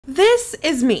This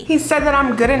is me. He said that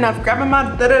I'm good enough, grabbing my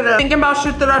da-da-da, thinking about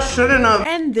shit that I shouldn't have.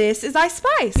 And this is Ice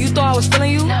Spice. You thought I was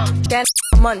feeling you? No. That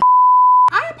money.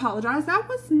 I apologize, that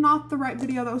was not the right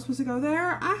video that was supposed to go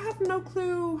there. I have no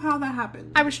clue how that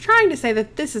happened. I was trying to say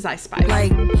that this is Ice Spice.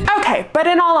 Like, okay, but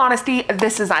in all honesty,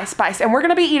 this is Ice Spice, and we're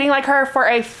gonna be eating like her for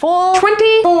a full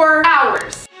 24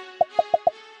 hours.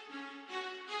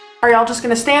 Are y'all just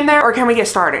gonna stand there, or can we get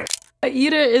started? a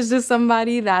eater is just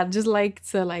somebody that just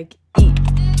likes to like eat.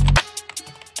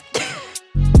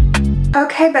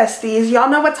 Okay, besties, y'all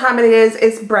know what time it is.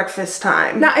 It's breakfast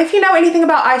time. Now, if you know anything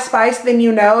about Ice Spice, then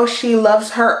you know she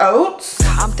loves her oats.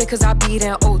 I'm thick cause I be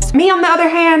eating oats. Me, on the other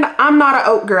hand, I'm not an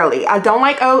oat girly. I don't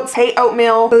like oats, hate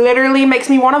oatmeal, literally makes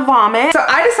me want to vomit. So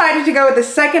I decided to go with the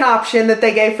second option that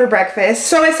they gave for breakfast.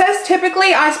 So it says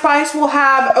typically Ice Spice will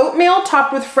have oatmeal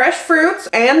topped with fresh fruits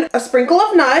and a sprinkle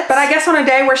of nuts. But I guess on a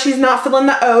day where she's not feeling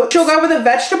the oats, she'll go with a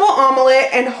vegetable omelet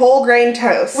and whole grain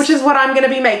toast, which is what I'm gonna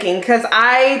be making because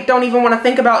I don't even want to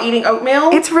think about eating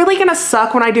oatmeal. It's really gonna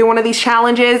suck when I do one of these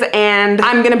challenges and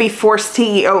I'm gonna be forced to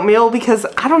eat oatmeal because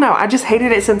I don't know, I just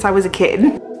hated it since I was a kid.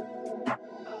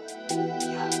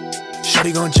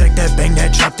 Shawty gon' check that, bang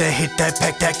that, drop that, hit that,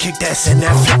 pack that, kick that, send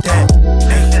that, flip that.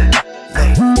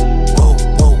 Hey, whoa,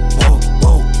 whoa, whoa,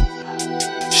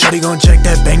 whoa. Shawty gon' check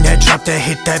that, bang that, drop that,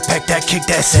 hit that, pack that, kick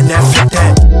that, send that, flip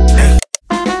that. Hey.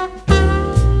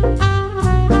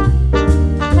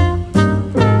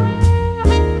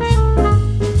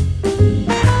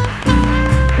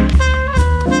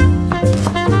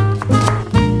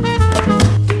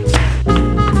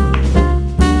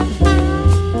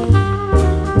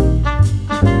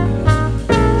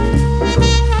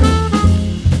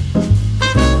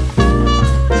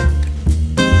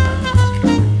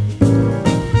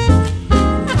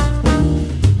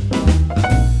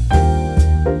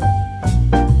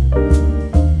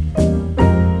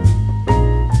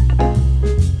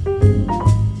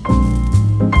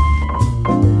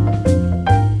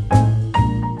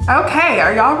 Okay,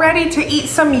 are y'all ready to eat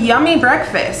some yummy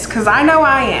breakfast? Cause I know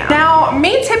I am. Now,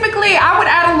 me typically, I would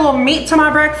add a little meat to my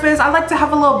breakfast. I like to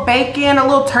have a little bacon, a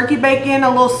little turkey bacon, a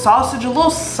little sausage, a little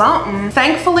something.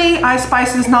 Thankfully, Ice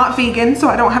Spice is not vegan, so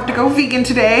I don't have to go vegan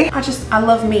today. I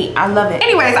love meat, I love it.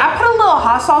 Anyways, I put a little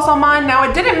hot sauce on mine. Now,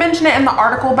 it didn't mention it in the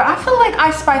article, but I feel like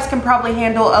Ice Spice can probably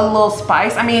handle a little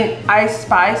spice. I mean, Ice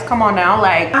Spice, come on now.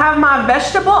 Like, I have my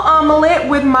vegetable omelet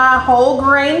with my whole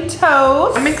grain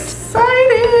toast. I'm excited.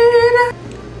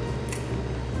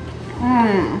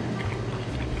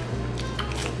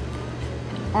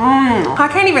 I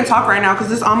can't even talk right now because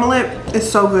this omelet is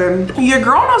so good. Your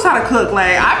girl knows how to cook.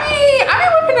 Like, I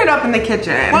be whipping it up in the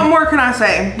kitchen. What more can I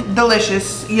say?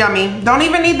 Delicious, yummy. Don't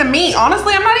even need the meat.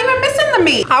 Honestly, I'm not even missing the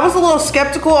meat. I was a little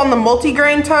skeptical on the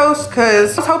multi-grain toast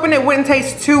because I was hoping it wouldn't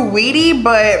taste too weedy,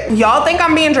 but y'all think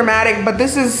I'm being dramatic, but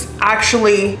this is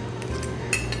actually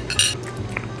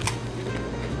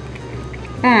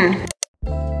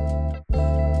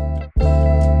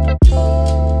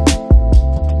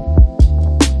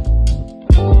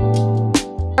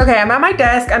Okay, I'm at my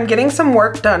desk. I'm getting some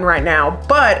work done right now,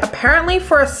 but apparently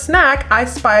for a snack,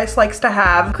 Ice Spice likes to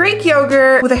have Greek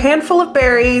yogurt with a handful of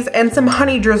berries and some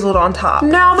honey drizzled on top.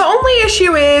 Now, the only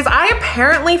issue is I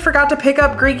apparently forgot to pick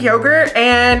up Greek yogurt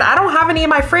and I don't have any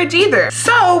in my fridge either.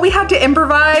 So we had to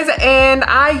improvise and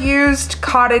I used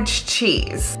cottage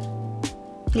cheese.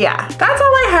 Yeah, that's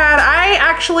all I had. I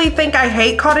actually think I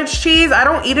hate cottage cheese. I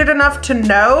don't eat it enough to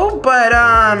know, but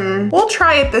we'll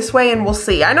try it this way and we'll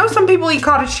see. I know some people eat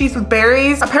cottage cheese with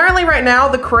berries. Apparently right now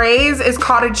the craze is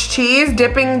cottage cheese,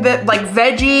 dipping the like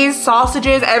veggies,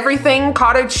 sausages, everything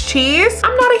cottage cheese.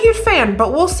 I'm not a huge fan,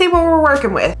 but we'll see what we're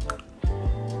working with.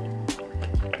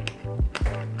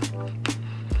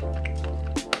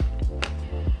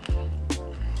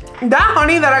 That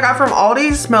honey that I got from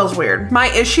Aldi smells weird. My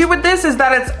issue with this is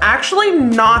that it's actually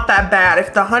not that bad.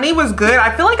 If the honey was good,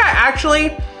 I feel like I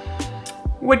actually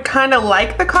would kind of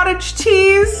like the cottage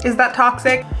cheese. Is that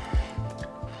toxic?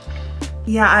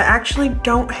 Yeah, I actually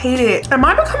don't hate it. Am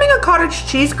I becoming a cottage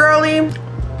cheese girly?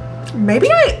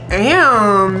 Maybe I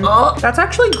am. That's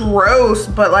actually gross,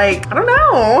 but like, I don't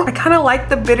know. I kind of like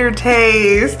the bitter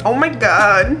taste. Oh my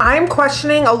God. I'm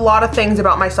questioning a lot of things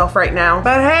about myself right now,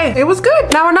 but hey, it was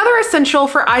good. Now, another essential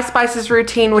for Ice Spice's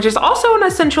routine, which is also an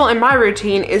essential in my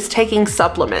routine, is taking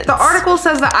supplements. The article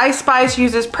says that Ice Spice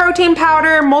uses protein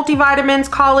powder, multivitamins,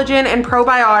 collagen, and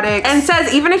probiotics, and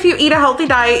says even if you eat a healthy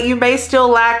diet, you may still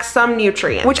lack some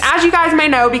nutrients, which as you guys may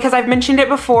know, because I've mentioned it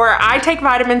before, I take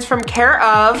vitamins from Care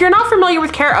of. If you're not not familiar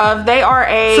with Care of, they are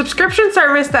a subscription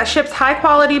service that ships high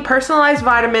quality personalized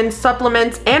vitamins,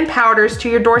 supplements, and powders to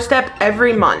your doorstep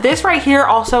every month. This right here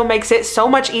also makes it so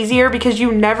much easier because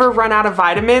you never run out of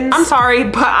vitamins. I'm sorry,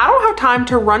 but I don't have time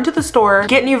to run to the store,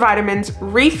 get new vitamins,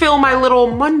 refill my little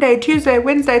Monday, Tuesday,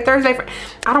 Wednesday, Thursday.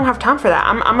 I don't have time for that.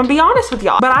 I'm gonna be honest with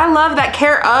y'all. But I love that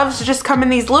Care ofs just come in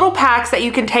these little packs that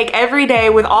you can take every day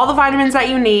with all the vitamins that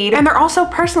you need. And they're also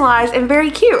personalized and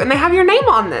very cute, and they have your name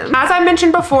on them. As I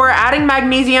mentioned before, adding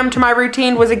magnesium to my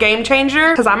routine was a game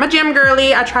changer because I'm a gym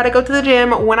girly. I try to go to the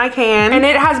gym when I can, and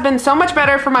it has been so much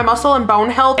better for my muscle and bone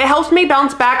health. It helps me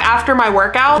bounce back after my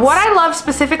workouts. What I love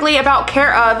specifically about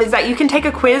Care of is that you can take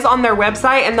a quiz on their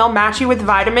website and they'll match you with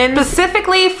vitamins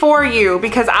specifically for you,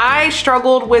 because I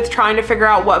struggled with trying to figure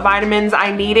out what vitamins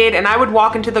I needed, and I would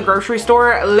walk into the grocery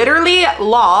store literally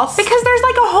lost because there's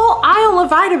like a whole aisle of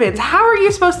vitamins. How are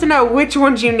you supposed to know which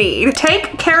ones you need?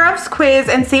 Take Care of's quiz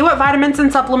and see what vitamins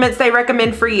and supplements they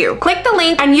recommend for you. Click the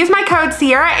link and use my code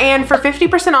sierra.ann for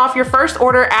 50% off your first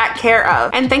order at Care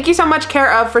of. And thank you so much,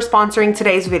 Care of, for sponsoring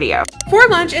today's video. For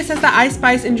lunch, it says that Ice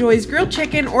Spice enjoys grilled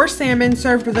chicken or salmon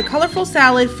served with a colorful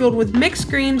salad filled with mixed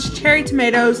greens, cherry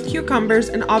tomatoes, cucumbers,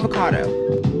 and avocado.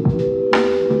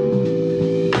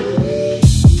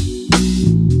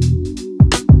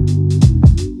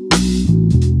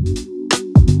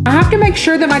 I have to make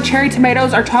sure that my cherry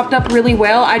tomatoes are chopped up really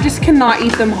well. I just cannot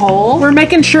eat them whole. We're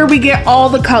making sure we get all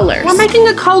the colors. We're making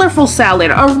a colorful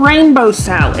salad, a rainbow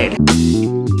salad.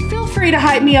 Feel free to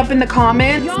hype me up in the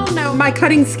comments. Y'all know my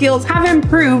cutting skills have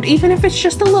improved, even if it's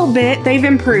just a little bit, they've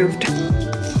improved.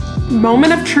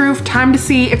 Moment of truth, time to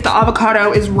see if the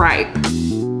avocado is ripe.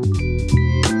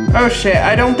 Oh shit,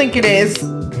 I don't think it is.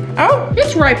 Oh,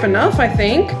 it's ripe enough, I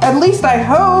think. At least I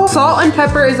hope. Salt and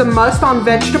pepper is a must on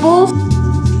vegetables.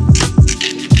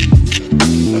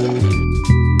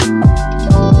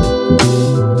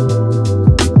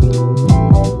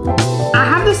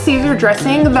 Caesar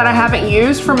dressing that I haven't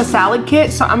used from a salad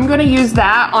kit, so I'm gonna use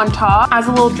that on top as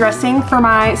a little dressing for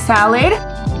my salad,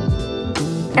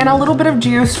 and a little bit of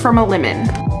juice from a lemon.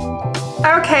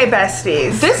 Okay,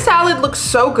 besties, this salad looks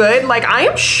so good. Like, I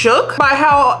am shook by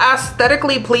how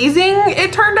aesthetically pleasing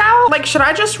it turned out. Like, should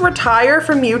I just retire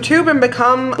from YouTube and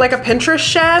become like a Pinterest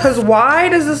chef? Because why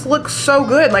does this look so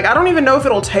good? Like, I don't even know if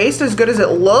it'll taste as good as it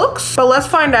looks, but let's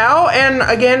find out. And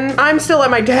again, I'm still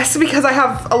at my desk because I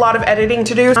have a lot of editing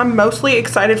to do. I'm mostly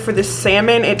excited for this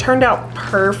salmon. It turned out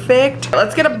perfect.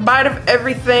 Let's get a bite of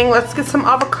everything. Let's get some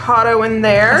avocado in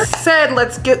there. I said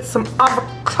let's get some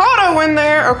avocado in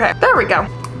there. Okay, there we go.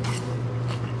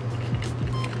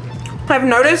 I've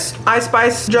noticed Ice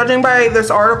Spice, judging by this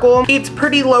article, eats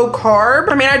pretty low carb.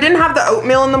 I mean, I didn't have the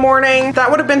oatmeal in the morning. That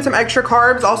would have been some extra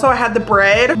carbs. Also, I had the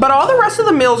bread, but all the rest of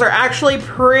the meals are actually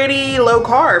pretty low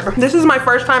carb. This is my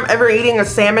first time ever eating a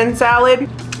salmon salad.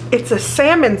 It's a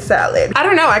salmon salad. I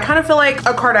don't know, I kind of feel like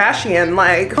a Kardashian.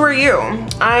 Like, who are you?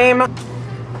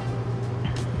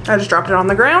 I just dropped it on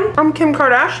the ground. I'm Kim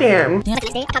Kardashian. Yeah, like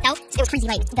the next day, I popped out. It was crazy,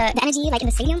 like the energy, like in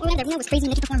the stadium or whatever. It was crazy.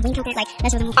 Making perform wing cookers, like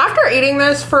that's really. After eating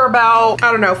this for about,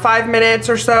 I don't know, 5 minutes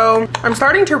or so, I'm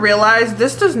starting to realize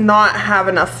this does not have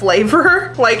enough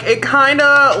flavor. Like, it kind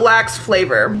of lacks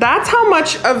flavor. That's how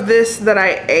much of this that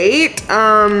I ate.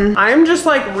 I'm just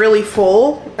like really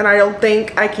full, and I don't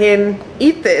think I can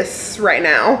eat this right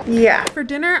now. Yeah. For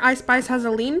dinner, Ice Spice has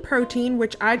a lean protein,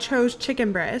 which I chose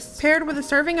chicken breasts, paired with a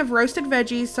serving of roasted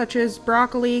veggies such as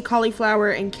broccoli,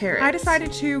 cauliflower, and carrots. I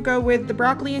decided to go with the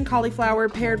broccoli and cauliflower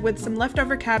paired with some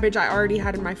leftover cabbage I already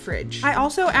had in my fridge. I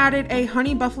also added a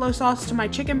honey buffalo sauce to my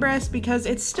chicken breast because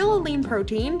it's still a lean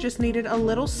protein, just needed a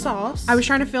little sauce. I was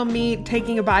trying to film me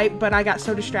taking a bite, but I got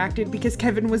so distracted because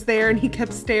Kevin was there and he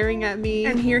kept staring at me.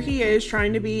 And here he is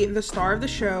trying to be the star of the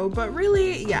show. But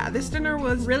really, yeah, this dinner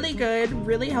was really good,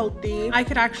 really healthy. I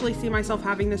could actually see myself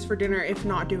having this for dinner if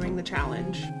not doing the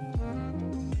challenge.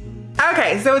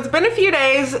 Okay, so it's been a few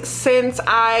days since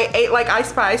I ate like Ice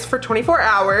Spice for 24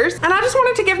 hours, and I just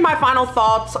wanted to give my final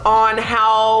thoughts on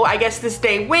how I guess this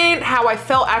day went, how I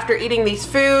felt after eating these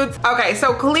foods. Okay,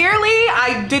 so clearly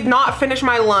I did not finish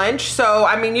my lunch, so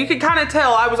I mean, you could kind of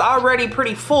tell I was already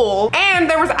pretty full, and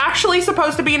there was actually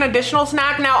supposed to be an additional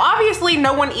snack. Now, obviously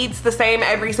no one eats the same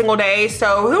every single day,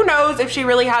 so who knows if she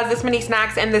really has this many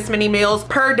snacks and this many meals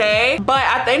per day, but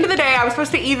at the end of the day, I was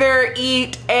supposed to either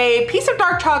eat a piece of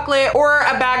dark chocolate or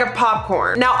a bag of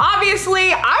popcorn. Now,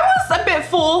 obviously, I was a bit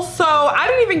full, so I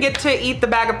didn't even get to eat the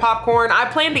bag of popcorn. I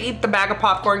plan to eat the bag of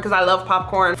popcorn because I love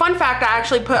popcorn. Fun fact, I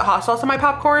actually put hot sauce on my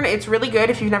popcorn. It's really good.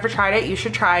 If you've never tried it, you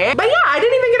should try it. But yeah, I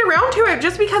didn't even get around to it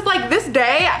just because like this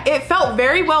day, it felt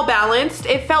very well balanced.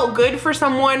 It felt good for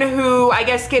someone who I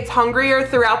guess gets hungrier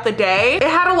throughout the day. It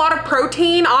had a lot of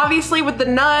protein, obviously with the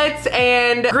nuts,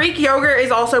 and Greek yogurt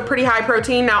is also pretty high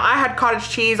protein. Now I had cottage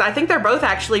cheese. I think they're both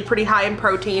actually pretty high in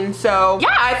protein. So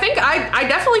yeah, I think I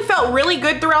definitely felt really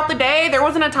good throughout the day. There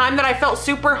wasn't a time that I felt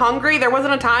super hungry. There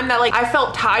wasn't a time that like I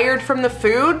felt tired from the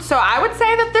food. So I would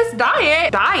say that this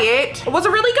diet was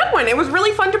a really good one. It was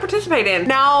really fun to participate in.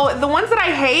 Now, the ones that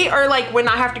I hate are like when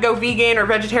I have to go vegan or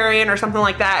vegetarian or something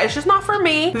like that. It's just not for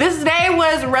me. This day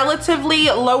was relatively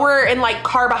lower in like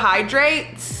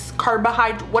carbohydrates,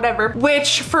 whatever,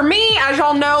 which for me, as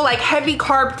y'all know, like heavy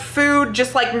carb food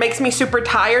just like makes me super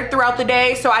tired throughout the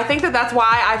day. So I think that that's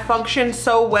why I functioned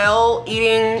so well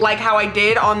eating like how I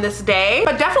did on this day.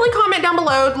 But definitely comment down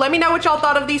below. Let me know what y'all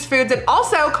thought of these foods, and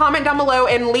also comment down below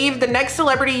and leave the next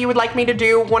celebrity you would like me to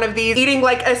do one of these eating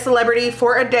like a celebrity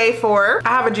for a day for. I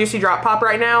have a juicy drop pop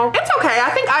right now. It's okay. I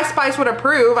think Ice Spice would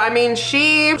approve. I mean,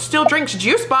 she still drinks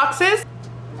juice boxes.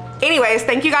 Anyways,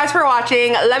 thank you guys for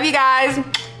watching. Love you guys.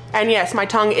 And yes, my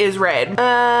tongue is red.